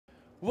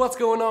What's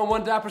going on,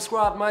 One Dapper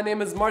Squad? My name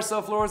is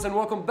Marcel Flores and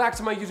welcome back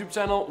to my YouTube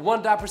channel,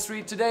 One Dapper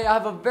Street. Today I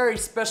have a very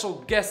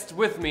special guest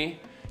with me.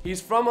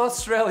 He's from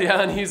Australia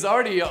and he's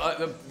already,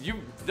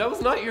 that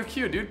was not your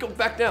cue, dude, go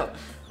back down.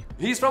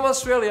 He's from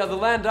Australia, the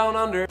land down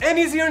under, and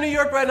he's here in New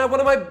York right now. One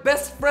of my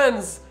best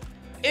friends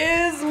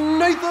is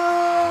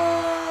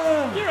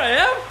Nathan! Here I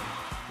am!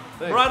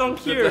 Thanks. Right on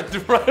cue.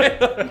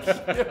 Right on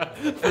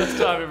cue. First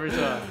time every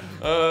time.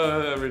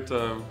 Every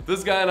time.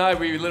 This guy and I,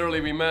 we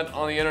met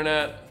on the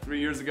internet 3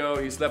 years ago.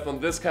 He slept on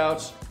this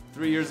couch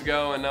 3 years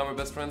ago, and now we're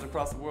best friends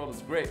across the world.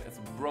 It's great. It's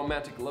a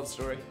romantic love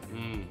story.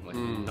 Like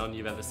none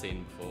you've ever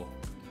seen before.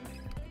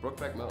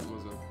 Brokeback Mountain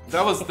was a...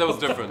 That was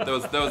different. That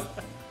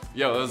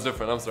was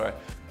different. I'm sorry.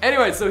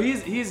 Anyway, so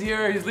he's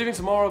here. He's leaving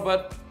tomorrow,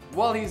 but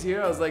while he's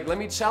here, I was like, let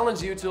me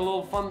challenge you to a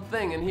little fun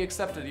thing, and he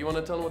accepted. You want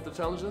to tell him what the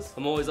challenge is?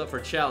 I'm always up for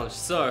a challenge.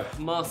 So,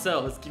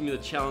 Marcel has given me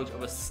the challenge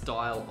of a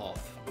style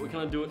off. But we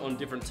can't do it on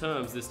different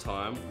terms this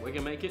time. We're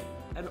gonna make it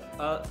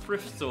a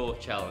thrift store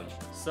challenge.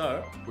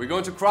 So, we're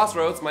going to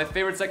Crossroads, my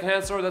favorite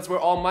secondhand store. That's where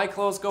all my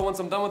clothes go once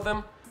I'm done with them.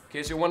 In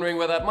case you're wondering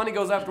where that money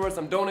goes afterwards,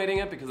 I'm donating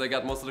it because I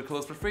got most of the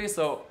clothes for free.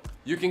 So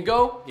you can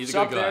go,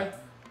 shop there.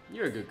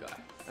 You're a good guy.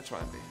 I try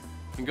and be.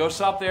 You can go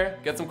shop there,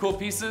 get some cool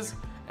pieces,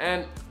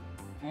 and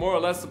more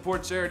or less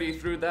support charity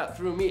through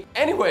me.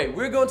 Anyway,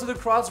 we're going to the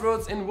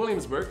Crossroads in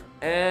Williamsburg,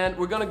 and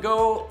we're gonna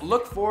go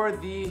look for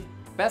the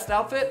best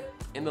outfit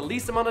in the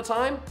least amount of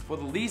time for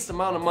the least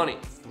amount of money.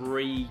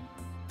 Three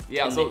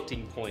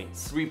connecting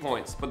points. 3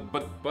 points,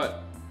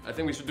 but I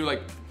think we should do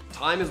like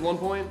time is 1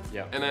 point,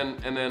 yeah, and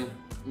then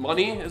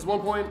money is 1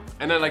 point,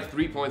 and then like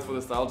 3 points for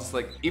the style. Just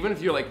like, even if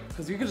you're like,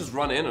 because you can just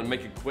run in and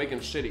make it quick and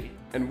shitty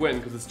and win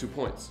because it's 2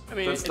 points. I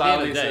mean, at the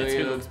end of the day, it's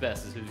who looks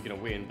best is who's gonna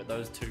win, but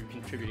those two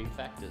contributing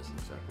factors.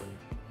 Exactly.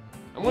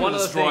 I'm gonna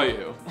destroy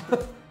you.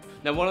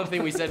 Now, one of the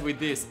things we said with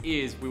this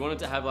is we wanted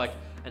to have like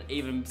an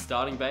even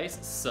starting base,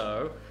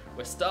 so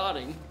we're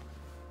starting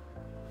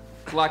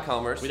black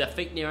Converse with our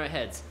feet near our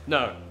heads.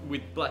 No,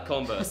 with black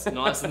Converse,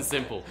 nice and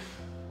simple.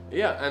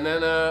 Yeah, and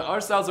then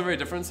our styles are very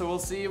different, so we'll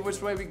see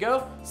which way we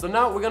go. So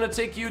now we're gonna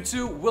take you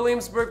to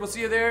Williamsburg. We'll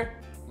see you there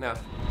now.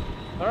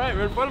 All right,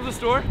 we're in front of the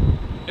store.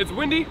 It's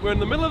windy. We're in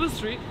the middle of the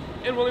street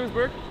in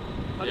Williamsburg.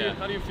 How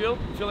do you feel?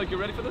 You feel like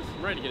you're ready for this?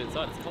 I'm ready to get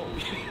inside. It's cold.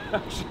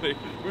 Actually,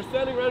 we're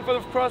standing right in front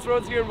of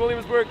Crossroads here in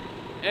Williamsburg,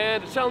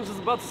 and the challenge is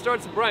about to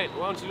start. So Brian,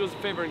 why don't you do us a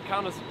favor and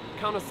count us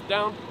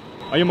down?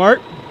 Are you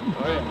marked?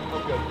 Oh yeah,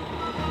 I'm good.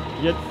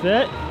 Get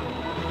set.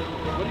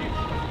 What do you?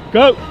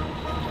 Go.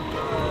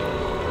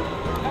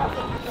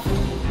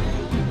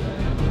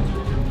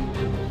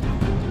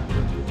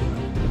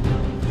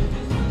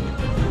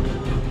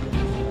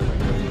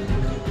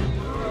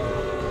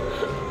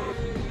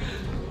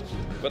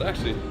 But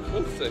actually,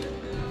 what's it say?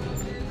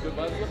 Good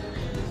vibes?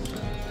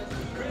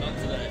 Not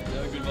today. No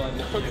good vibes.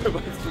 No good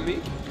vibes to me?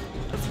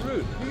 That's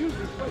rude. You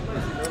usually quite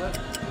nice, you know that?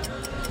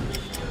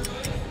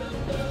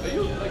 Are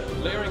you like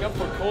layering up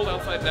for cold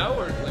outside now,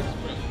 or like?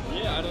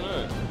 Yeah, I don't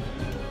know.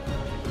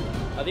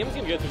 I think I'm just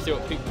gonna go through see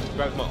what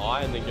grabs my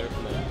eye and then go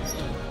from there.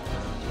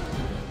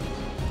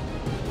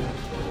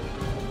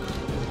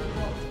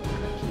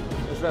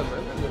 What's that,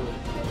 man?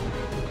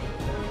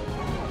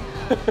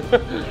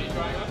 What are you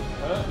trying on?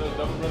 The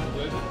double breasted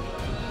blazer.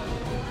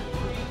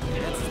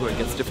 Yeah, this is where it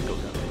gets difficult.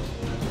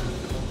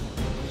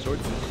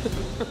 Shorts.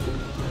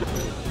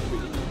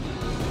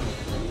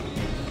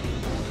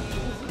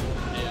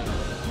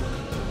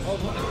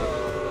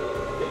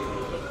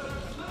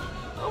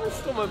 I almost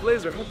stole my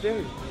blazer. How dare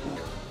you?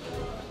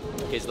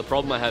 Okay, so the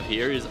problem I have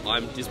here is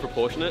I'm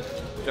disproportionate,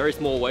 very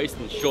small waist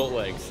and short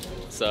legs.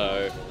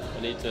 So I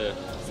need to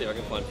see if I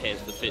can find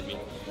pants that fit me.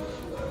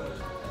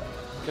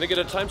 Can I get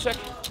a time check?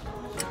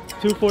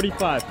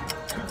 2:45.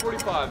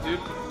 2:45, dude.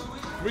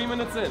 3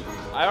 minutes in.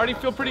 I already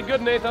feel pretty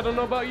good, Nate. I don't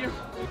know about you.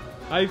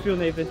 How you feel,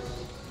 Nathan?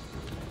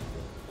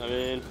 I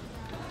mean,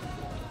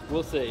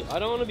 we'll see. I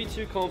don't want to be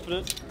too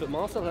confident, but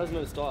Marcel has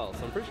no style,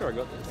 so I'm pretty sure I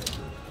got this.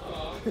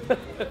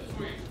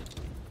 Sweet.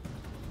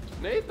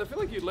 Nate, I feel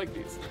like you'd like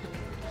these.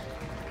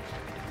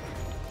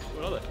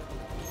 What are they?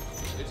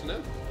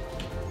 H&M?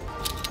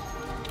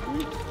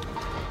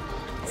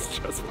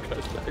 Stressful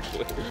guys,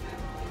 actually.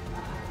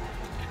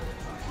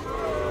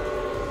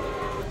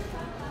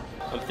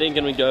 I'm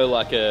thinking we go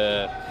like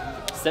a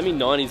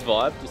semi-90s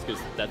vibe, just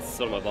because that's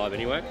sort of my vibe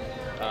anyway.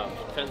 Found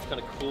this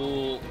kind of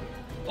cool,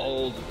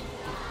 old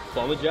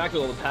bomber jacket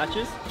with all the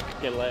patches.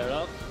 Get layered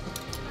up.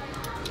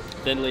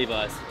 Then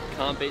Levi's.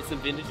 Can't beat some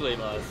vintage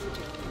Levi's.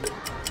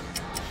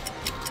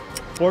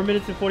 4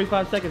 minutes and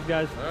 45 seconds,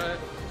 guys. Alright.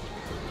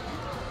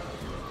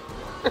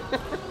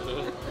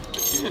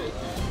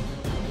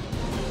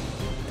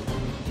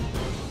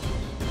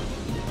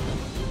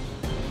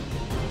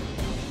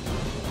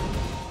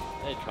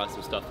 Try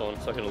some stuff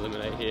on so I can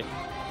eliminate here.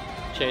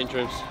 Change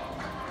rooms.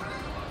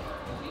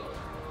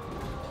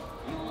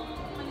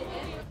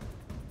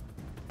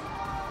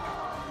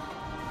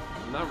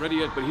 I'm not ready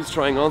yet, but he's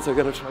trying on, so I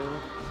gotta try on.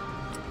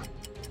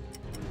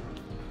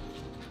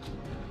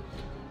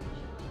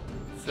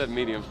 It said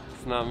medium.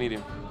 It's not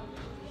medium.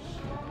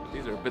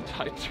 These are a bit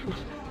tight too.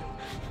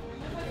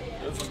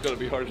 This is gonna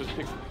be hard to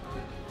think.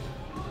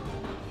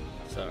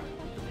 So,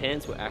 the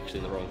pants were actually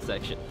in the wrong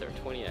section. They're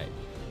 28.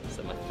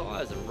 So my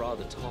thighs are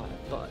rather tight,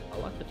 but I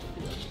like the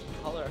fit. The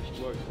colour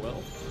actually works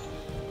well.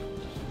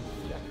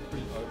 Yeah,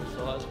 pretty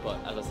oversized, but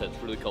as I said, it's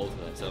really cold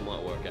today, so it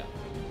might work out.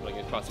 But I'm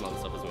gonna try some other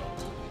stuff as well.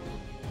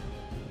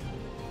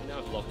 Now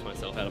I've locked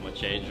myself out of my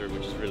change room,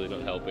 which is really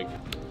not helping.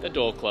 The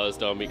door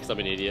closed on me because I'm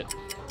an idiot.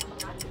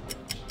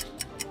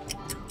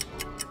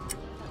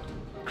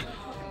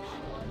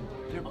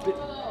 They're a bit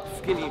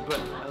skinny, but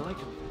I like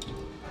them.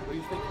 What do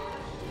you think?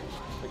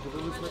 Like the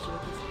little sweatshirt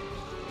like this?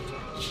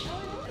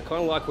 I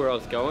kind of like where I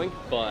was going,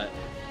 but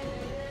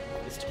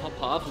this top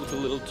half looks a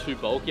little too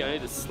bulky. I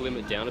need to slim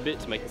it down a bit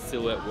to make the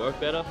silhouette work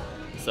better.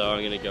 So I'm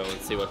going to go and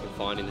see what I can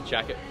find in the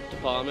jacket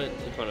department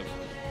to kind of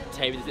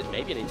tailor it.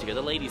 Maybe I need to go to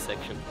the ladies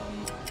section.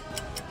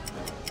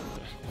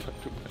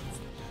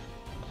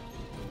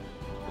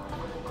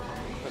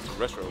 That's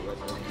retro, right?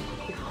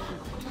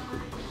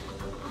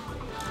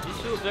 This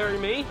feels very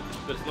me,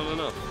 but it's not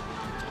enough.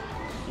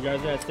 You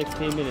guys are at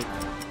 16 minutes.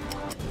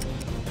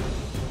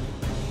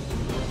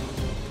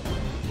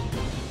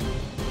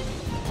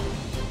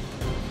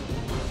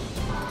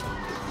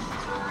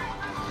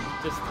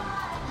 Just,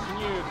 can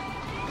you...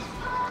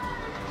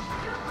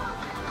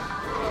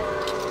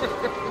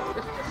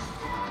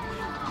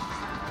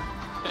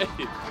 Hey.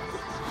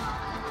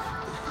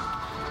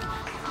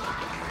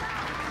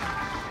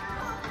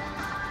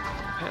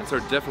 Pants are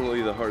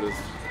definitely the hardest.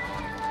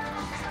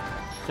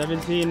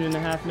 17 and a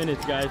half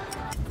minutes, guys.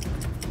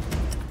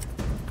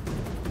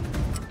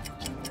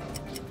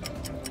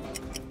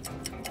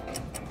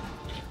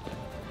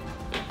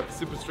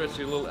 Super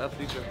stretchy little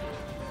athlete jacket.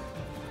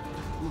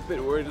 I'm a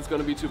bit worried it's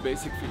gonna be too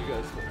basic for you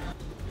guys.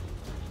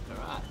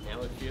 Alright, now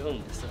we're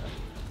feeling this.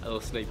 A little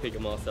sneak peek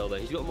of Marcel there.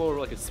 He's got more of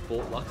like a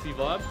sport luxury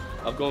vibe.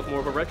 I've gone for more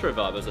of a retro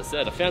vibe, as I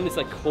said. I found this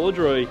like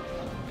corduroy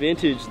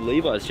vintage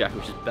Levi's jacket,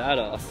 which is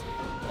badass.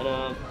 And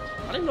I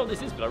don't even know what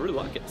this is, but I really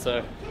like it.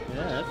 So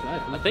Yeah, that's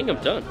nice. I think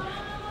I'm done.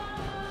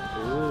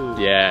 Ooh.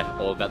 Yeah,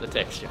 all about the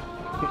texture.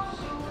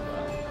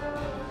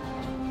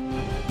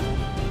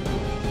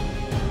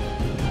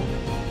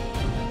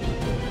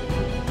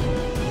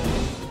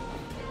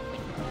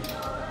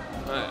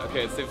 Alright,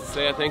 okay, it's safe to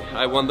say I think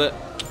I won the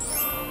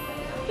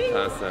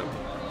pass then.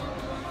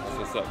 That's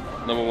what's up.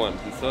 Number one.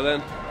 And so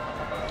then,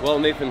 well,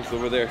 Nathan's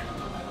over there.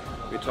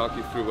 Let me talk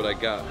you through what I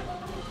got.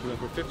 You know,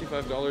 for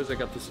 $55, I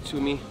got this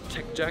Tumi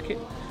tech jacket.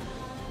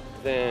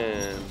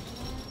 Then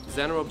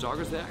Zanerobe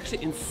joggers. They're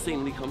actually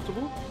insanely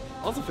comfortable.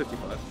 Also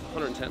 55,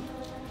 110.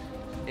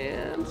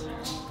 And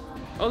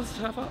oh, this is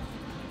half off.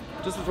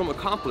 Just from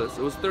Accomplice,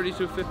 it was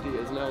 $32.50.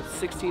 It's now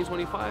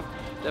 $16.25.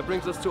 That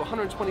brings us to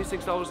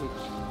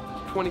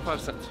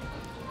 $126.25.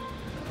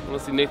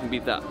 Let's see Nathan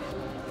beat that.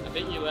 I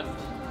think you left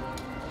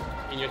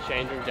in your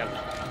change room down.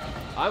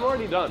 I'm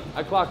already done.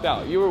 I clocked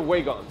out. You were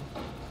way gone.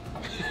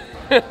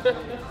 You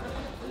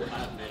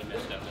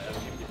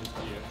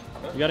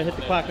gotta hit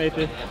the clock,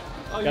 Nathan.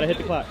 Oh, Gotta hit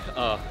the clock.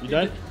 You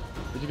done? did.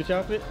 Did you get your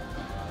outfit?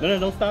 No,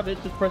 don't stop it.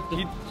 Just press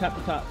the tap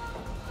the top.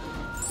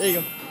 There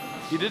you go.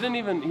 He didn't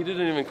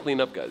even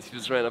clean up, guys. He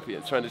just ran up here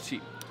trying to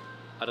cheat.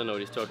 I don't know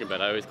what he's talking about.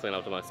 I always clean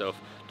up to myself.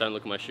 Don't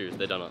look at my shoes.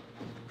 They're done up.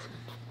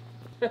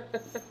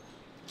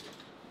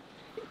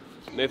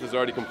 Nathan's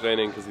already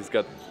complaining because he's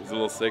a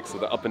little sick, so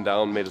the up and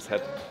down made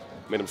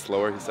him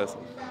slower, he says.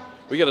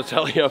 We gotta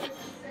tally up.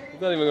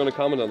 He's not even gonna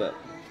comment on that.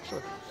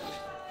 Sure.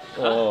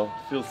 Oh,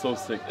 feels so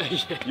sick.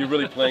 Yeah. You're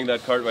really playing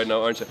that card right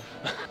now, aren't you?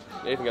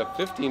 Nathan got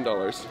 $15.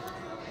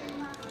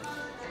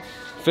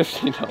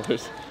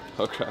 $15.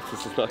 Oh crap,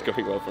 this is not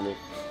going well for me.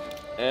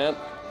 And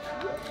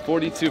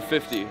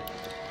 $42.50.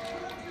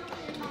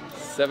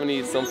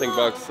 70 something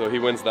bucks, so he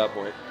wins that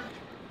point.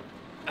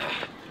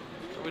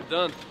 We're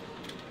done.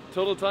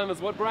 Total time is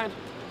what, Brian?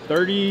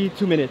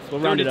 32 minutes. We'll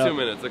round it up.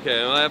 32 minutes,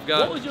 okay. Well, I've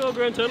got What was your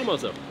grand total,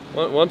 Marcel?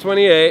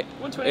 128,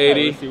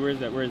 80. Let's see, where's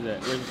that? Where's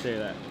it say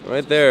that?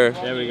 Right there.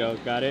 There we go.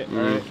 Got it. All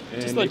right.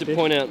 Just like to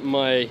point out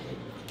my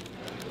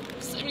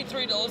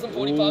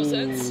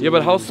 $73.45. Yeah,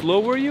 but how slow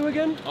were you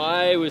again?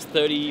 I was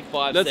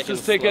 35 Let's seconds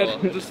just take slower.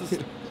 it.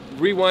 Just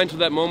rewind to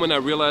that moment I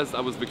realized I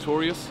was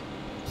victorious.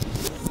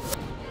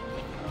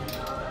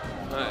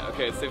 Alright,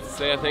 okay, it's safe to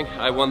say I think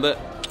I won the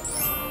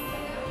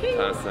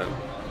pass then.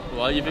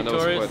 Well, are you I know it's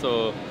victorious quite-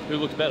 or who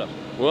looks better?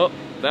 Well,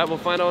 that we'll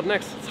find out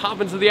next. Let's hop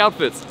into the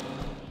outfits.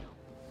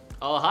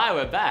 Oh, hi,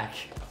 we're back.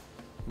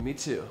 Me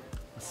too.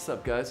 What's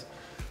up, guys?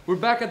 We're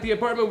back at the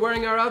apartment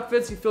wearing our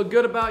outfits. You feel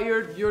good about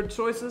your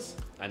choices?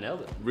 I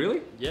nailed it. Really?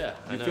 Yeah,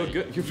 I You know. feel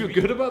good? You feel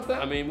good about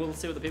that? I mean, we'll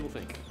see what the people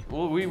think.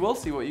 Well, we will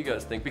see what you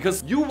guys think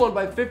because you won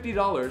by $50.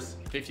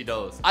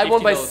 $50. I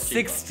won by $50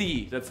 cheaper.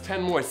 60. That's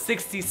 10 more.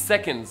 60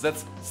 seconds.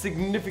 That's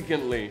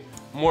significantly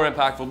more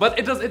impactful. But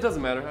it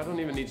doesn't matter. I don't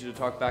even need you to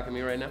talk back at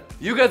me right now.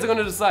 You guys are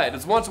gonna decide.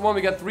 It's 1-1.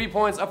 We got 3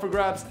 points up for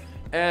grabs.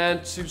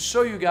 And to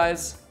show you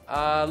guys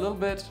a little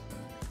bit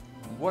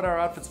what our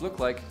outfits look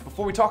like,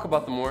 before we talk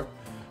about them more,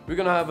 we're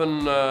gonna have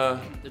an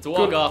It's a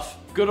walk-off.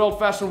 Good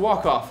old-fashioned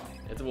walk-off.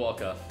 It's a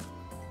walk-off.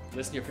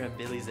 Listen to your friend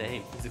Billy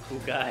Zane. He's a cool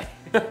guy.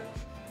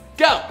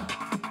 Go!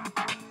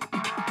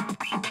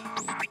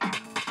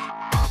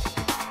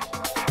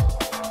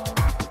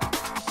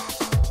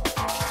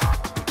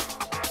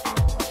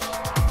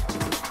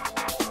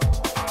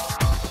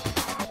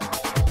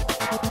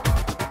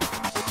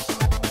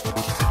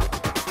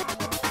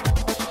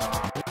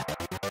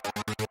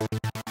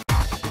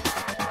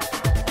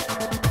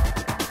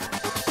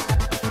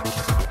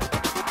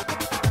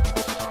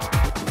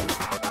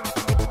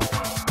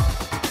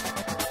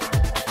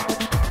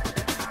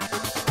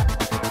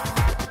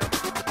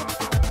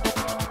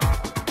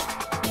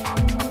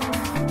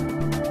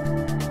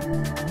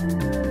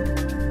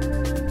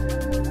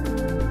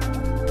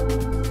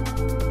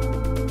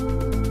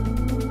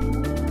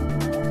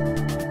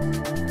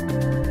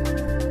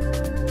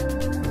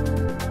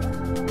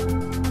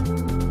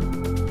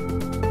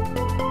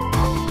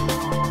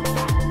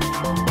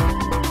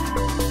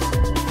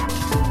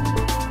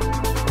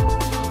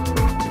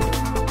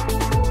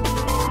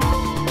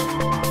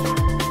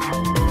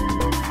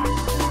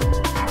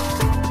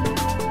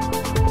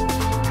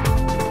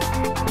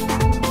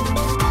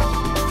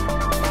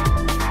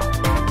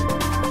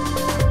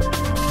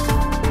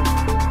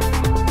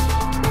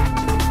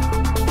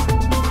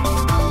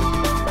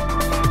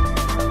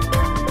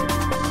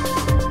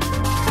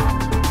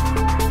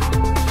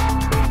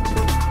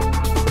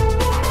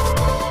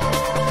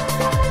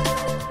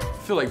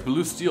 feel like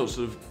blue steel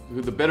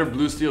the better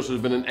blue steel should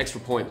have been an extra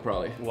point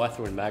probably. Well, I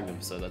threw in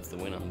Magnum, so that's the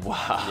winner. Wow.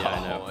 Yeah,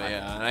 I know.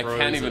 Yeah, and I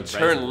can't even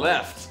turn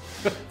left.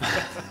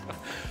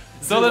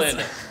 So let's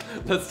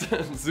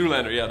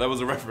Zoolander, yeah, that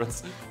was a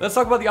reference. Let's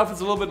talk about the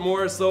outfits a little bit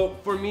more. So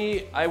for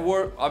me,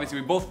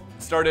 obviously we both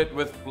started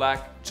with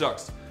black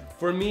chucks.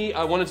 For me,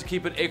 I wanted to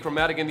keep it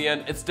achromatic in the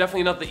end. It's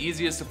definitely not the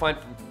easiest to find.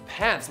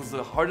 Pants was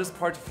the hardest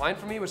part to find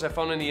for me, which I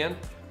found in the end.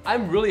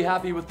 I'm really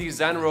happy with these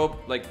Zanerobe,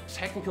 like,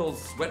 technical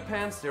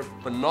sweatpants. They're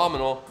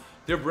phenomenal.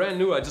 They're brand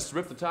new. I just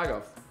ripped the tag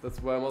off.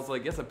 That's why I'm also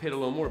like, yes, I paid a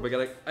little more, but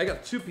I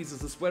got two pieces,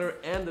 the sweater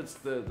and it's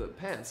the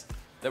pants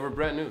that were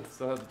brand new,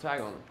 still have the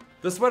tag on them.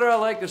 The sweater I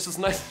like, it's just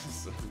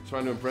nice. I'm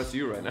trying to impress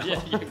you right now. Yeah,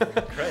 you're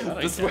great.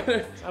 I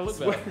sweater. I look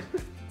better.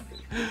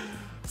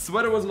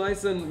 Sweater was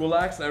nice and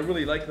relaxed. I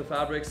really like the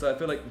fabric, so I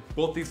feel like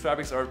both these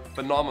fabrics are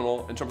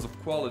phenomenal in terms of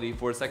quality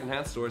for a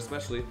secondhand store,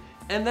 especially.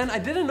 And then I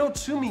didn't know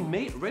Tumi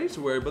made ready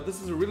to wear, but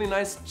this is a really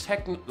nice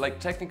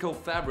technical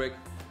fabric.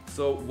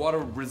 So water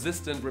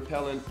resistant,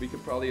 repellent. We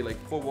could probably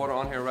like pour water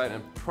on here, right,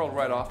 and pearl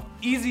right off.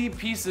 Easy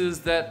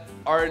pieces that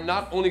are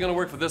not only gonna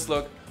work for this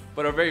look,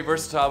 but are very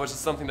versatile, which is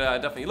something that I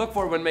definitely look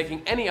for when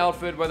making any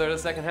outfit, whether at a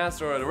secondhand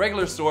store or at a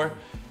regular store.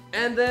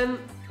 And then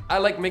I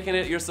like making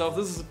it yourself.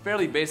 This is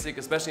fairly basic,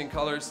 especially in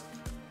colors.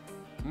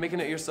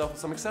 Making it yourself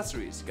with some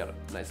accessories. You got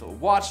a nice little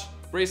watch,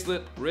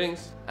 bracelet,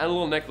 rings, and a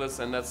little necklace,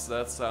 and that's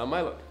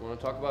my look. You want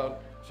to talk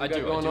about? I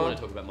do want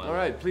to talk about my look. All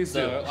right, please do.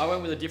 So I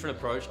went with a different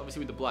approach. Obviously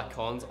with the black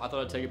cons, I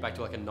thought I'd take it back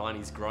to like a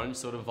 90s grunge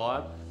sort of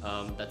vibe.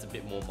 That's a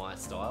bit more my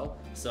style.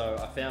 So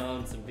I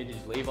found some vintage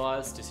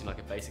Levi's, just in like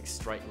a basic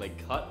straight leg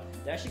cut.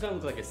 They actually kind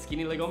of look like a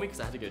skinny leg on me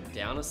because I had to go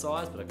down a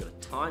size, but I've got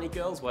a tiny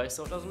girl's waist,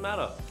 so it doesn't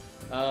matter.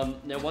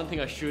 Now one thing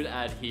I should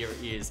add here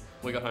is,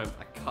 when we got home,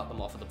 I cut them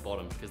off at the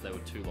bottom because they were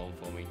too long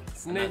for me.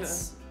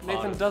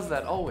 Nathan does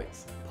that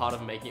always. Part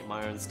of making it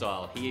my own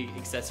style. He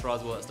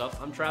accessorizes all that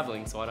stuff. I'm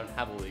traveling, so I don't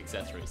have all the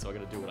accessories, so I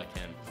gotta do what I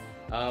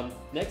can.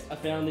 Next, I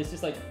found this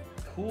just like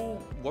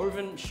cool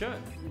woven shirt,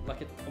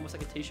 like almost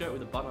like a t-shirt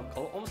with a button-up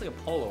collar, almost like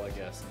a polo, I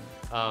guess,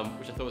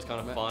 which I thought was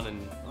kind of fun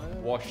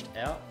and washed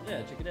out.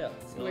 Yeah, check it out.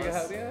 It's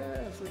nice.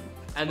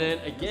 And then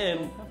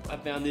again, I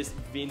found this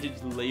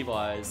vintage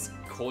Levi's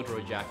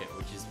corduroy jacket,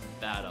 which is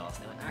badass,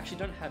 and I actually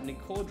don't have any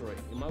corduroy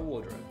in my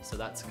wardrobe, so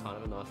that's kind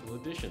of a nice little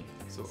addition.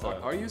 So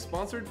are you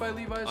sponsored by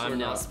Levi's? I'm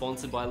now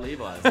sponsored by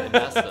Levi's,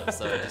 ambassador,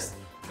 so just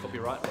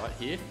copyright right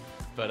here.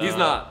 But he's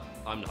not.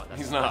 I'm not.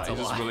 He's not. He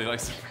just really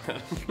likes it.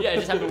 Yeah, it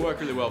just happened to work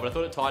really well, but I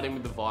thought it tied in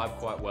with the vibe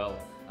quite well.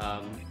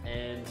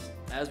 And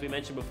as we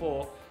mentioned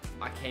before,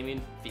 I came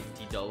in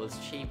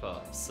 $50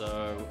 cheaper.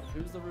 So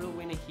who's the real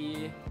winner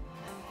here?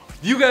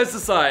 You guys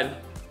decide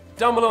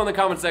down below in the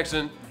comment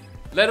section.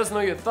 Let us know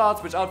your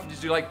thoughts. Which outfit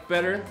did you like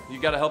better? You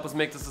gotta help us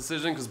make this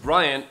decision, because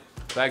Bryant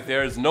back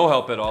there is no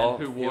help at all.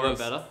 And who wore it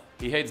better?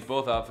 He hates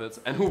both outfits.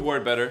 And who wore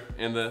it better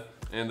in the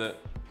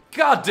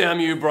God damn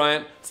you,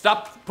 Bryant.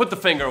 Stop, put the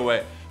finger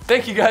away.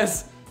 Thank you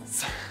guys.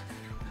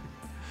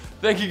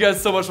 Thank you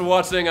guys so much for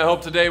watching. I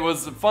hope today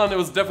was fun. It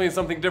was definitely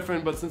something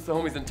different, but since the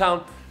homie's in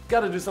town,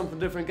 gotta do something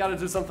different, gotta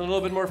do something a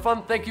little bit more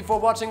fun. Thank you for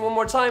watching one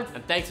more time.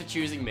 And thanks for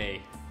choosing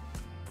me.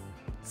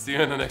 See you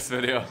in the next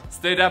video.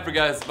 Stay dapper,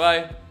 guys.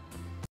 Bye.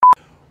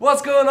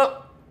 What's going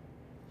on?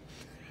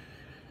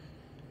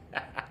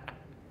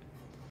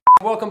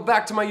 Welcome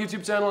back to my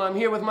YouTube channel. I'm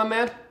here with my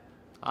man.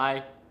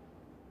 Hi.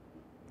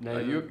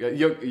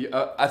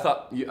 I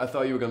thought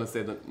you were gonna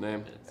say the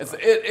name.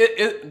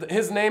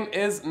 His name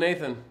is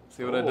Nathan.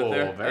 See what I did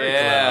there? Very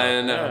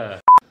clever. Yeah.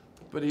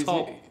 But he's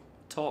top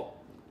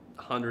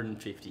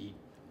 150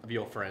 of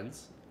your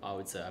friends, I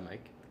would say I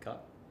make the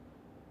cut.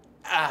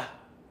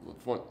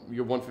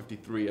 You're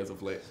 153 as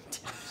of late.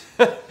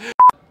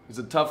 He's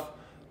a tough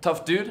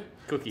dude.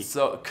 Cookie.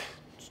 So,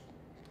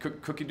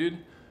 cookie dude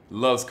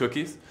loves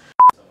cookies.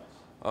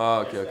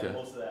 Oh, okay.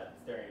 Most of that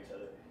staring at each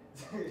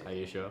other. Are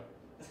you sure?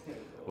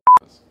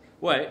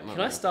 Wait, can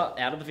I start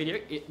out of the video?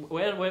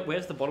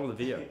 Where's the bottom of the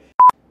video?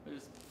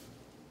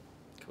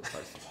 Cool,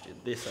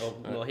 this,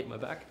 I'll hit my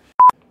back.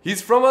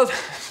 He's from us.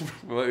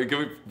 Well,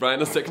 give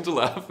Brian a second to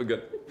laugh. We're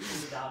good.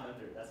 Down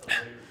under. That's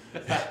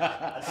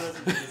what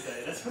I'm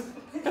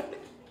saying.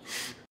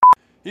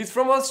 He's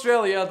from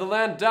Australia, the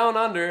land down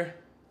under.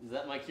 Is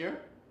that my cure?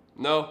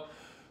 No.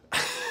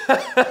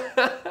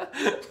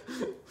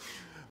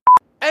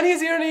 And he's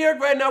here in New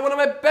York right now, one of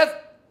my best.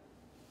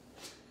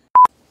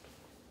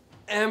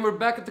 And we're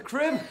back at the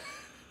crib.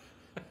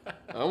 I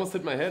almost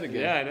hit my head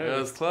again. Yeah, I know. That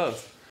was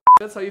close.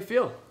 That's how you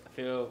feel. I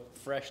feel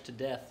fresh to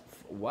death.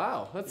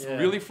 Wow, that's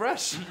really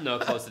fresh. No,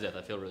 close to death.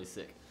 I feel really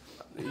sick.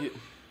 You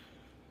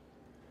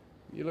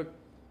look...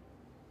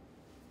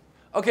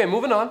 Okay,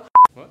 moving on.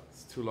 What?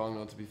 It's too long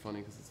not to be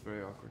funny because it's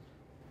very awkward.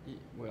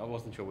 Well, I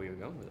wasn't sure where you were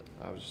going with it.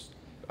 I wasn't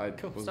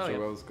sure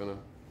again. I was gonna...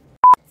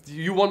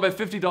 You won by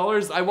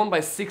 $50, I won by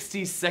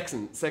 60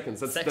 seconds.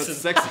 That's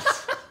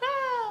seconds.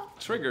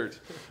 Triggered.